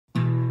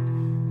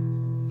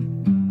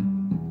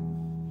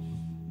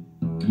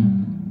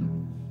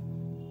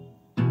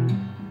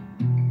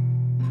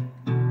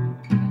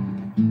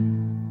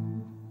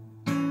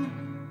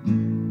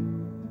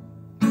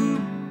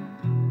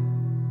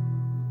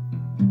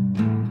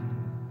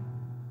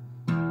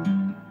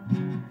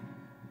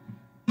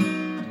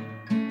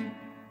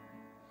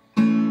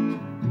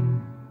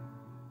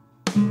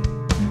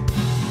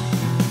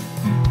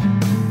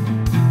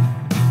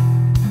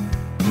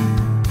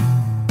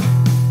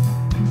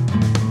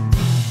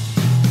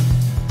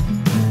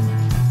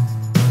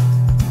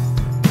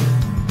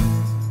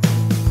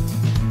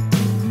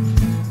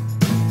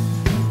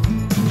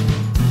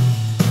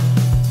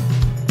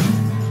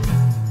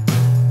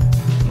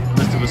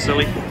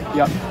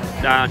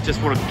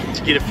just wanted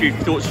to get a few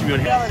thoughts from you.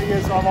 The reality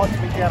is I like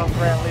to be down on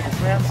ground level,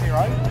 ground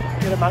zero,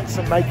 get amongst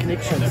them, make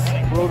connections.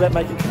 We're all about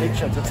making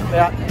connections. It's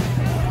about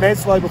man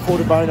slow before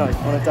de bono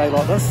on a day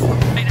like this.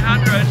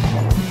 800.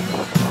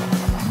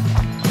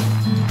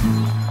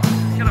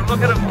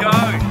 Look at him go.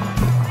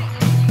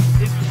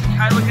 Here's Mr. K.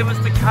 Look at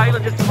Mr. Kayla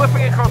just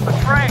whipping across the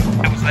track.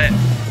 How was that?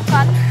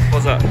 Fun. What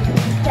was that?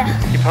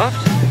 Yeah. You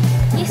puffed?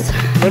 Yes.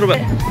 A little bit.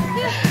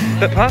 Yeah.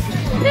 Bit puffed?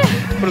 Yeah.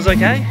 But it was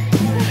okay?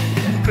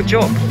 Good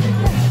job.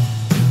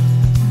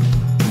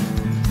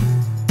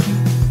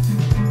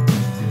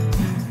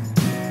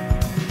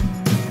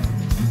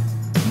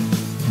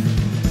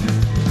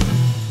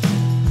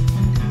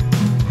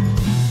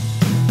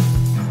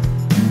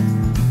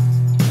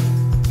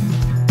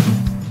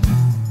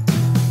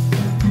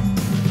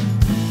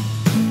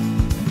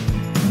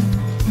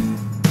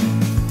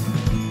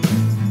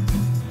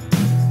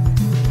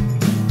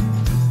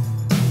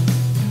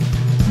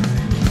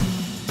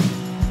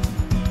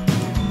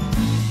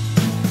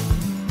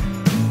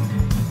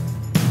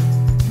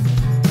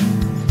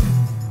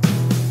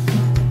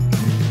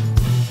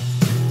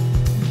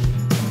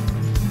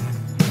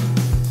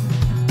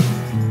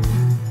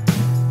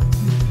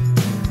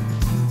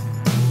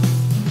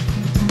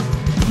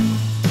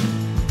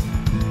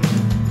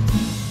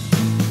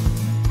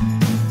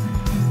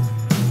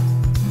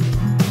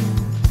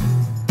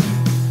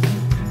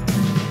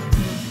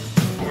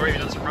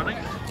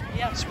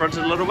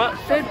 Sprinted a little bit.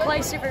 Third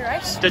place every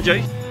race. Did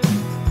you?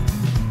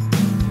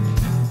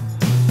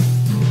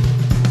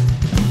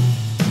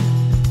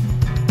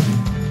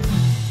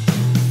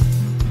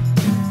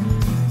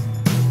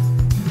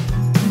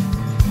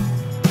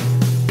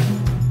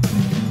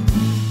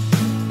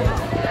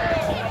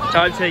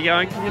 Toads, how you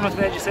going? You must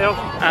about yourself.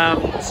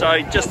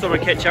 So just thought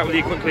I'd catch up with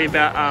you quickly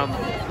about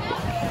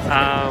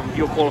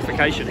your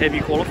qualification. Have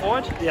you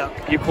qualified? Yeah.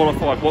 You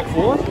qualified what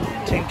for?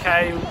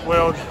 10k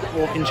world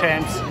walking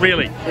champs.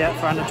 Really? Yeah,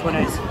 for under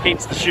 20s.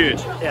 Hence the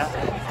shirt. Yeah.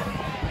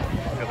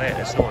 Look at that,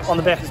 that's nice. On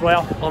the back as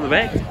well. On the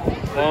back?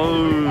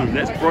 Oh,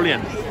 that's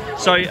brilliant.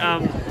 So,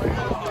 and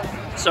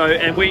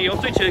where are you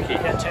off to? Turkey?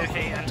 Yeah, Turkey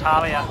and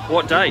Talia.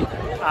 What day?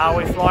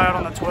 We fly out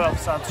on the 12th,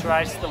 so it's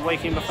race the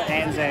weekend before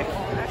Anzac.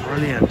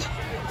 Brilliant.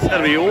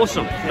 That'll be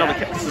awesome.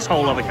 It's this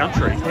whole other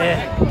country.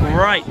 Yeah.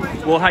 Great.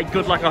 Well, hey,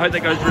 good luck. I hope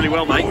that goes really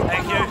well, mate.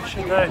 Thank you.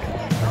 Should go.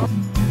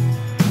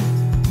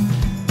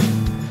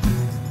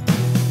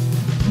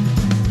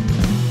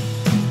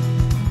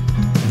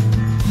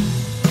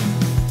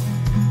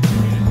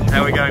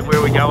 How are we going? Where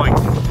are we going?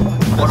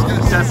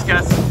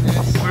 Discus.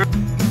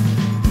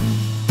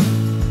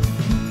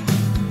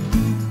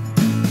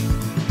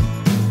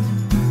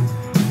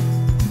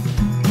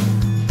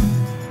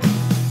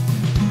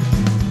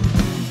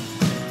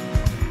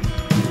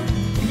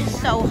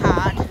 So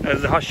hard.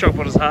 The hot shot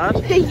put is hard?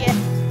 Yeah.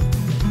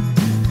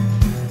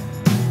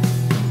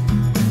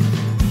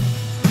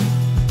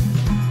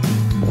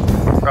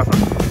 Rafa.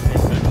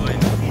 Yes, certainly.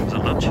 Is it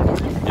lunch?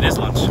 It is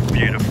lunch.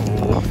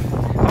 Beautiful.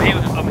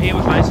 I'm here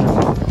with Mason.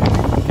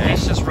 Okay.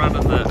 He's just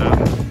running the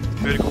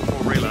vertical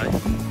 4 relay.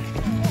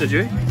 Did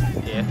you?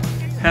 Yeah.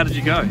 How did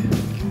you go?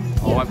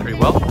 Oh, I went pretty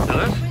well. Did it?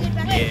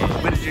 Yeah.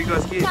 Where did you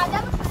guys get?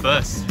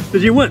 First.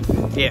 Did you win?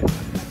 Yeah.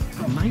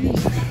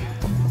 Amazing.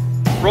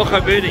 Rocco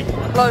Birdie.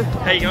 Hello.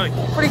 How you going?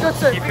 Pretty good,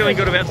 sir. You feeling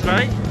good about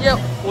today? Yep.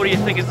 What do you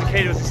think is the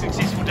key to a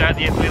successful day at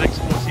the Athletic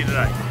Sports here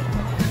today?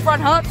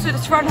 Front hard, so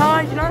just run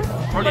high, you know.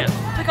 Brilliant.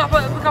 Pick up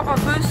our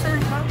first, you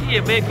know.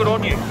 Yeah, man, good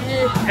on you.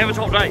 Yeah. Have a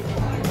top day.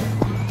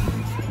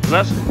 Is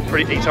that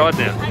pretty tired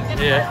now?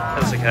 Yeah.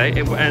 That's okay.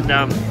 And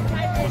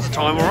what's the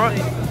time alright?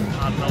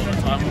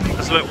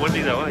 It's a bit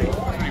windy though, eh?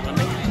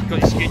 Got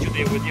your schedule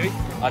there with you?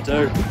 I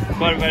do.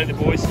 Motivated the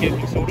boys,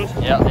 schedule sorted?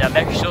 Yeah,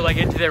 making sure they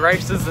get to their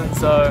races, and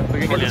so we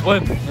can get this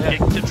win. Yeah.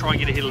 To try and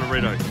get ahead of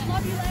Loretto.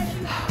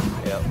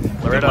 Yeah.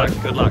 Loretto.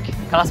 Good luck.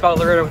 Can't spell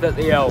Loretto without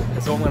the L,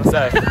 that's all I'm going to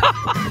say.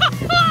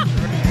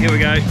 Here we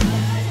go.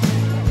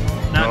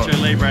 Nacho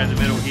Libre in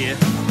the middle here.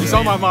 You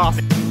saw my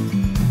mask.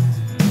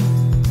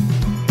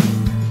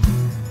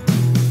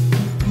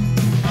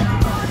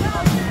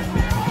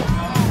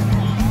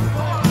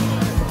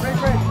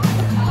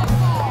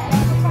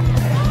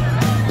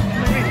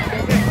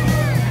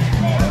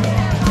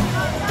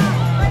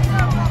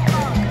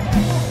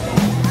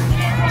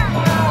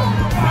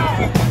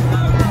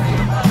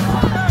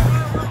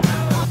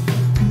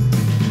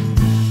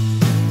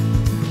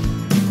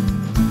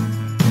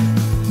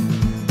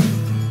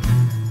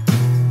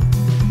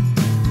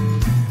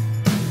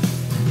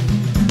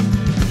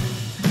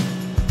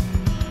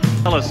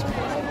 Tell us,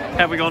 how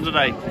have we gone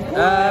today?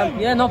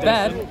 Yeah, not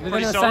bad. We've been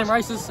Pretty in the solid. same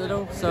races at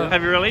all. So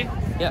Have you really?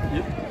 yeah,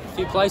 a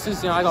few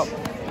places. You know, I got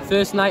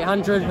first in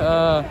 800,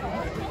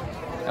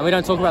 and we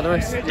don't talk about the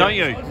rest. Don't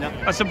you? No.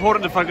 It's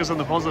important to focus on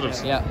the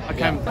positives. Yeah. Okay.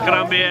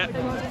 Yeah.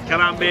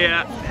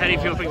 Karambia, how do you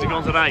feel things have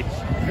gone today?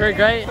 Very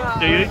great.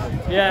 Do you?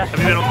 Yeah. Have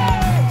you been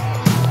on?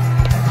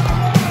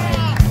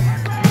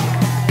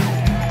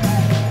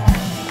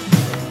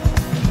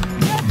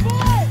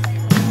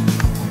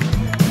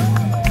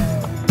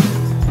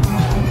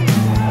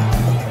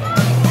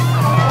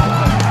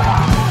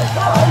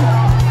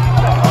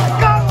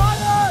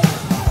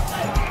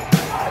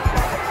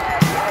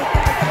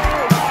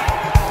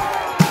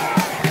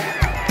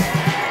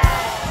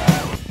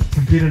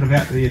 competitive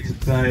out there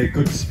today,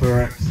 good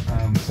spirit,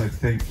 so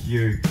thank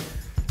you.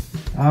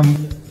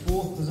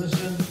 Fourth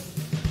position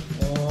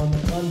on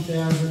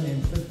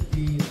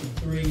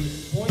 1,053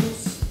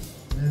 points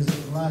is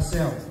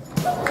Larcel.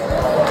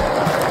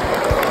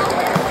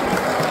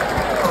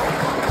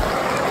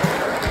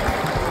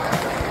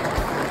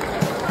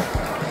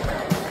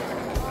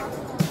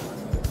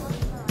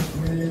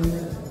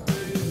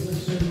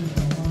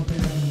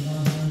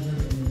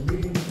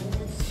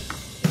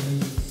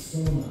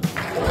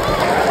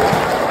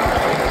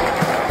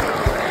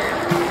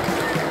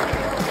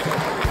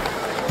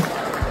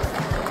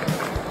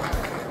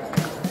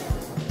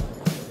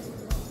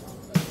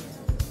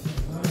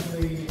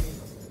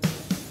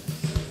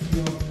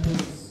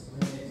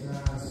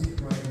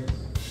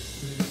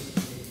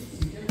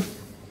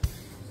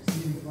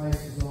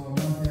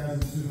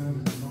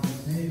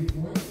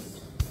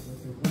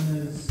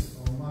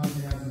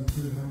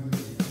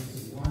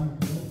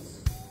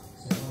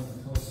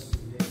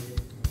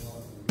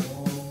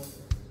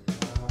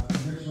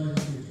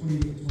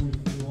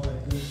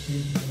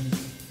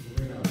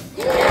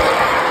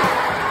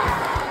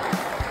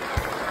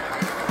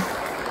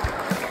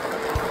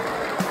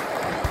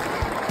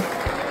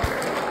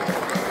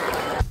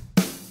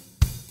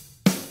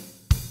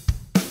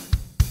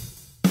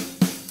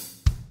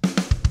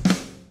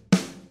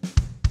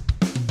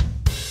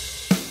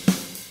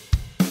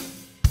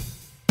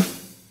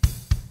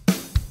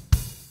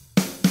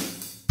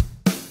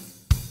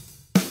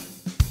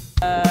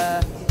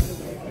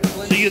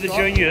 So you're the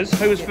juniors.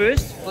 Who was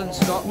first? Flynn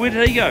Scott. Where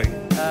did he go?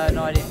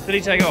 90. Did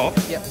he take off?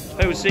 Yep.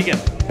 Who was second?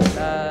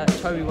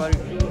 Toby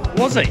Wodu.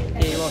 Was he?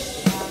 Yeah, he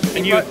was.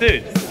 And you were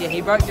third? Yeah,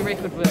 he broke the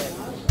record with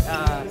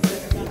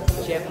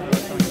Chapman or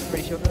something,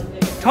 pretty sure.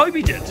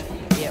 Toby did?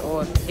 Yeah,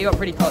 or he got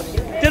pretty close.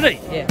 Did he?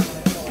 Yeah.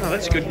 Oh,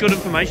 that's good. Good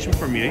information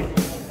from you.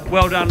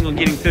 Well done on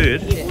getting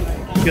third. Yeah.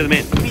 You're the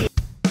man.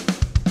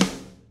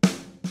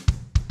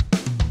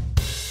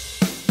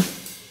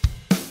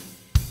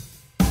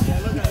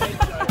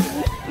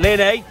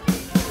 Lenny,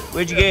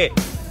 where'd you get?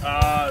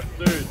 Third.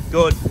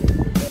 Good.